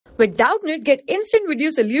With Doubtnut, get instant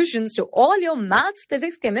video solutions to all your maths,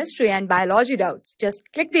 physics, chemistry, and biology doubts. Just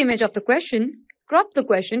click the image of the question, crop the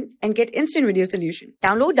question, and get instant video solution.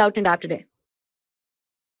 Download Doubtnut app today.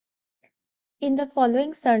 In the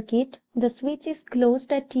following circuit, the switch is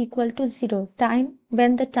closed at t equal to 0 time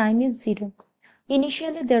when the time is 0.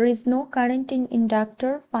 Initially, there is no current in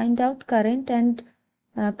inductor. Find out current and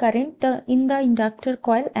current in the inductor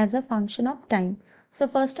coil as a function of time. So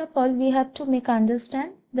first of all, we have to make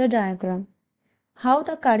understand the diagram, how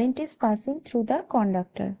the current is passing through the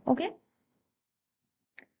conductor. Okay.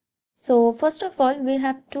 So first of all, we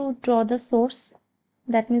have to draw the source,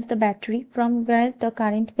 that means the battery, from where the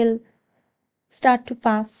current will start to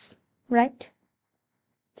pass, right?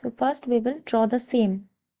 So first we will draw the same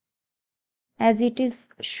as it is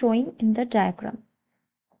showing in the diagram.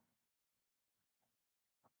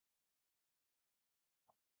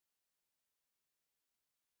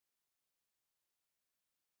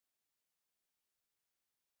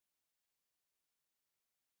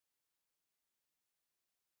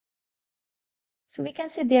 So we can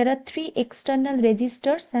say there are 3 external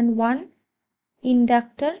resistors and 1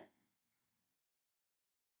 inductor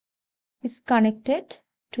is connected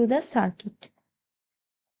to the circuit.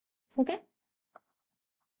 Okay.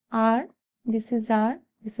 R, this is R,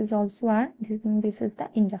 this is also R, this is the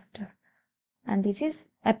inductor. And this is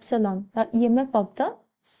epsilon, the EMF of the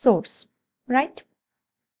source, right?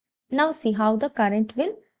 Now see how the current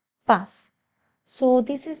will pass. So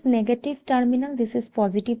this is negative terminal, this is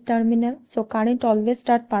positive terminal. So current always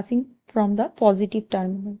start passing from the positive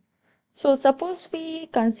terminal. So suppose we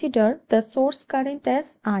consider the source current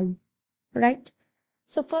as I, right?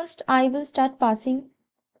 So first I will start passing.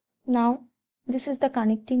 Now this is the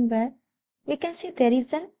connecting wire. We can see there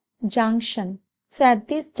is a junction. So at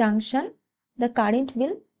this junction, the current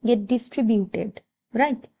will get distributed,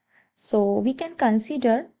 right? So we can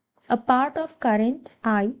consider a part of current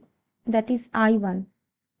I, that is I1.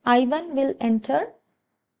 I1 will enter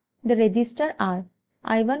the resistor R.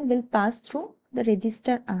 I1 will pass through the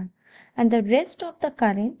resistor R. And the rest of the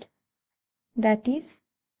current, that is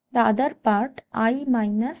the other part, I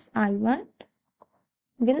minus I1,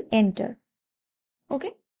 will enter.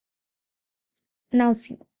 Okay. Now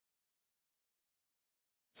see.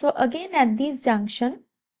 So again at this junction,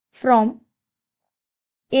 from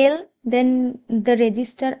L, then the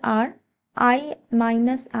resistor R, I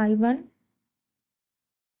minus I1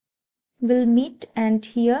 will meet, and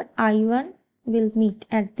here I1 will meet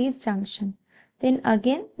at this junction. Then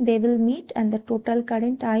again they will meet, and the total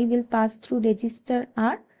current I will pass through resistor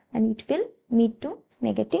R and it will meet to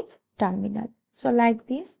negative terminal. So like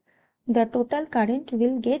this, the total current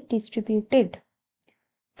will get distributed.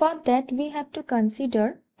 For that we have to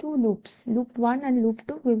consider 2 loops. Loop 1 and loop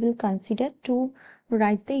 2 we will consider to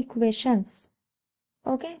write the equations.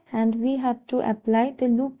 Okay, and we have to apply the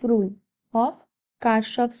loop rule of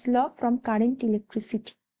Kirchhoff's law from current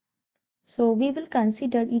electricity. So we will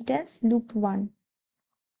consider it as loop 1.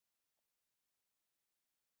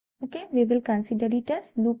 Okay, we will consider it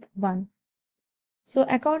as loop 1. So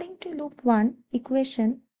according to loop 1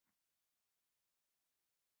 equation,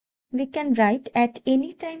 we can write at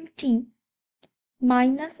any time t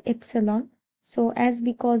minus epsilon. So as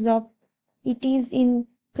because of it is in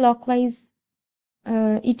clockwise,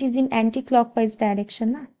 it is in anti-clockwise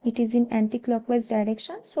direction. It is in anti-clockwise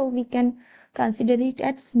direction, so we can consider it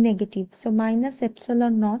as negative. So minus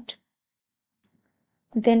epsilon naught,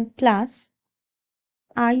 then plus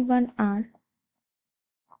I1R,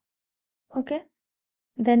 okay,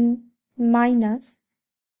 then minus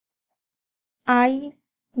I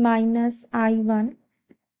minus I1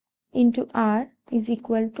 into R is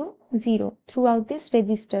equal to 0. Throughout this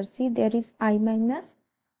resistor, see there is I minus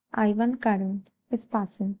I1 current is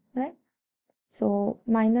passing, right? So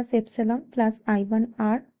minus epsilon plus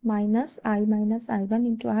I1R minus I minus I1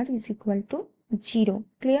 into R is equal to 0.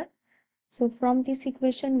 Clear? So from this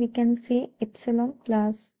equation we can say epsilon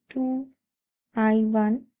plus 2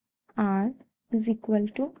 I1R is equal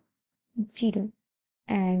to 0,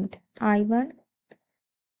 and I1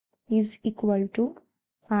 is equal to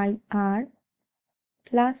IR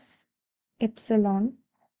plus epsilon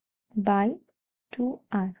by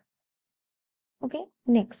 2R. Okay,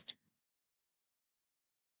 next.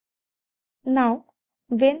 Now,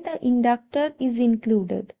 when the inductor is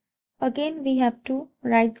included, again we have to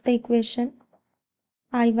write the equation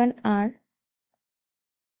I1R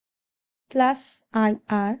plus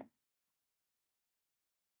IR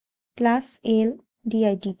plus L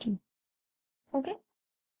didt. Okay,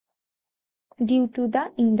 due to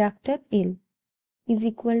the inductor L is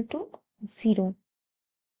equal to 0.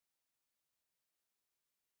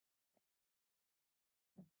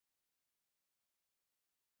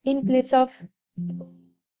 In place of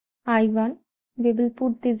I1, we will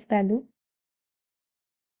put this value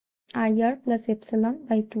IR plus epsilon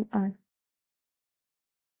by 2R.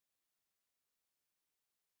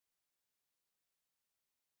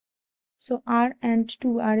 So R and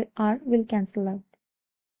 2R will cancel out.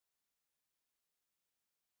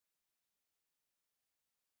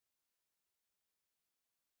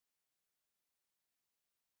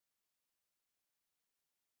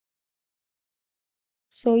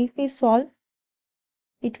 So if we solve,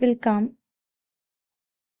 it will come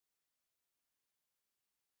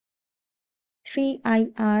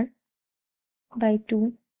 3IR by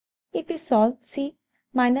 2. If we solve, see,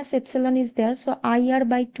 minus epsilon is there, so IR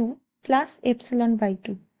by 2 plus epsilon by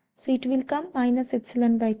 2. So it will come minus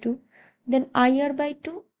epsilon by 2. Then IR by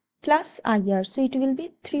 2 plus IR. So it will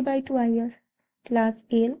be 3 by 2 IR plus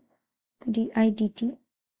L di dt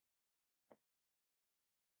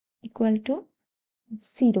equal to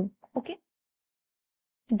 0. Okay.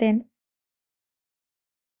 Then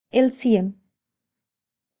LCM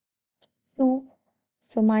 2.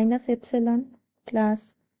 So minus epsilon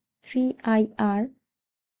plus 3IR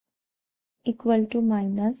equal to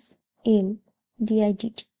minus L di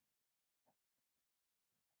dt.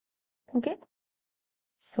 Okay.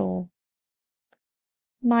 So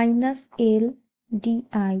minus L di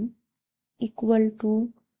equal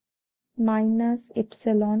to minus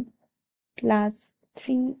epsilon plus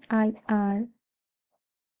 3IR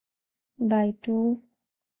by 2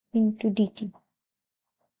 into dt.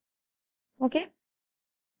 Okay.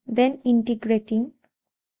 Then integrating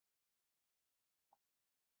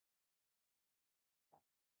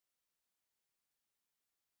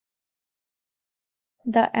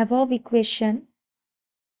the above equation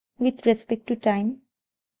with respect to time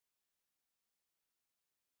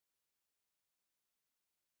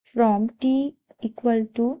from t equal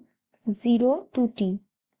to 0 to t.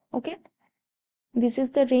 Okay. This is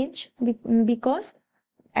the range because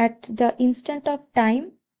at the instant of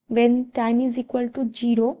time when time is equal to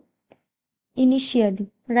 0 initially,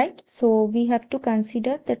 right? So we have to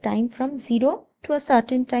consider the time from 0 to a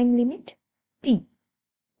certain time limit t.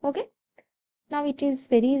 Okay. Now it is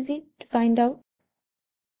very easy to find out.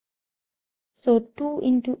 So 2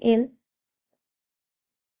 into L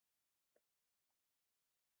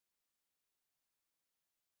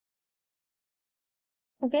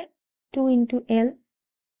okay, 2 into L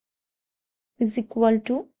is equal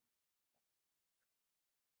to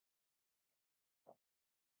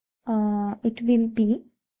it will be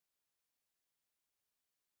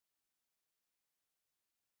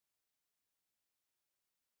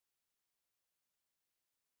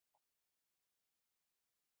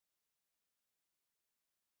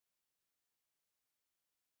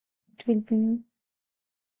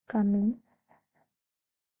coming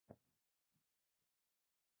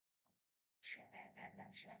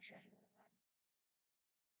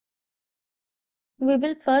we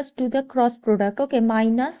will first do the cross product. Okay,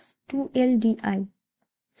 minus 2L di.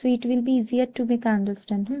 So it will be easier to make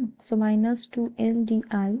understand. So minus 2L di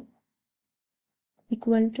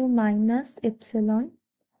equal to minus epsilon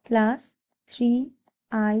plus 3IR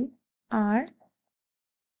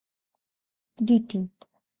dt.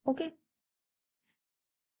 Okay.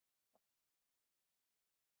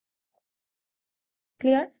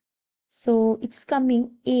 Clear? So it's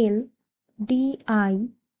coming L di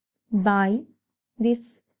by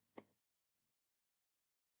this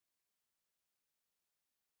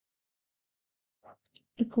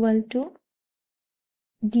equal to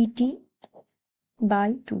dt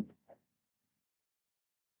by 2.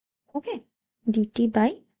 Okay, dt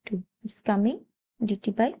by 2 is coming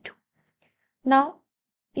dt by 2. Now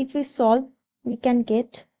if we solve, we can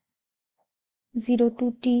get 0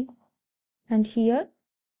 to t and here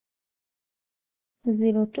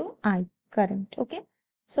 0 to I current. Okay,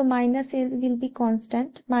 so minus L will be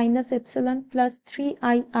constant, minus epsilon plus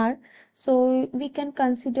 3IR. So we can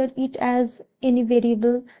consider it as any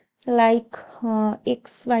variable like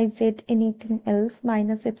x, y, z, anything else.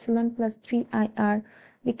 Minus epsilon plus 3IR,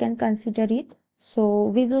 we can consider it. So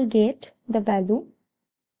we will get the value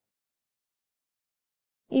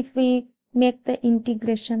if we make the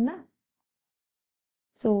integration now.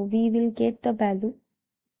 So we will get the value.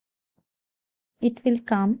 It will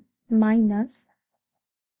come minus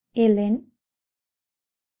ln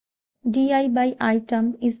di by I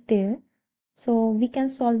term is there. So we can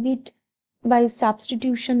solve it by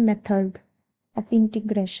substitution method of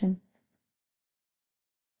integration.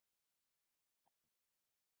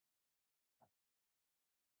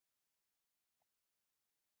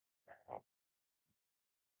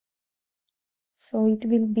 So it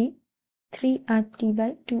will be 3RT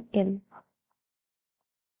by 2L.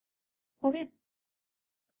 Okay.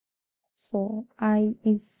 So I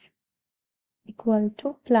is equal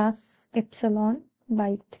to plus epsilon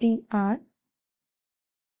by 3r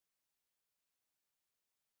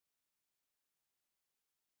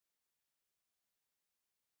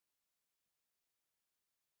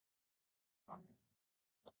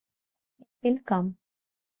will come.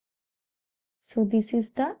 So this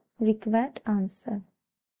is the required answer.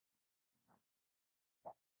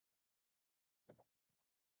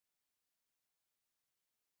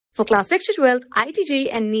 For class 6 to 12, IIT JEE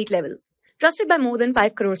and NEET level. Trusted by more than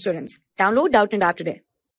 5 crore students. Download Doubtnut app today.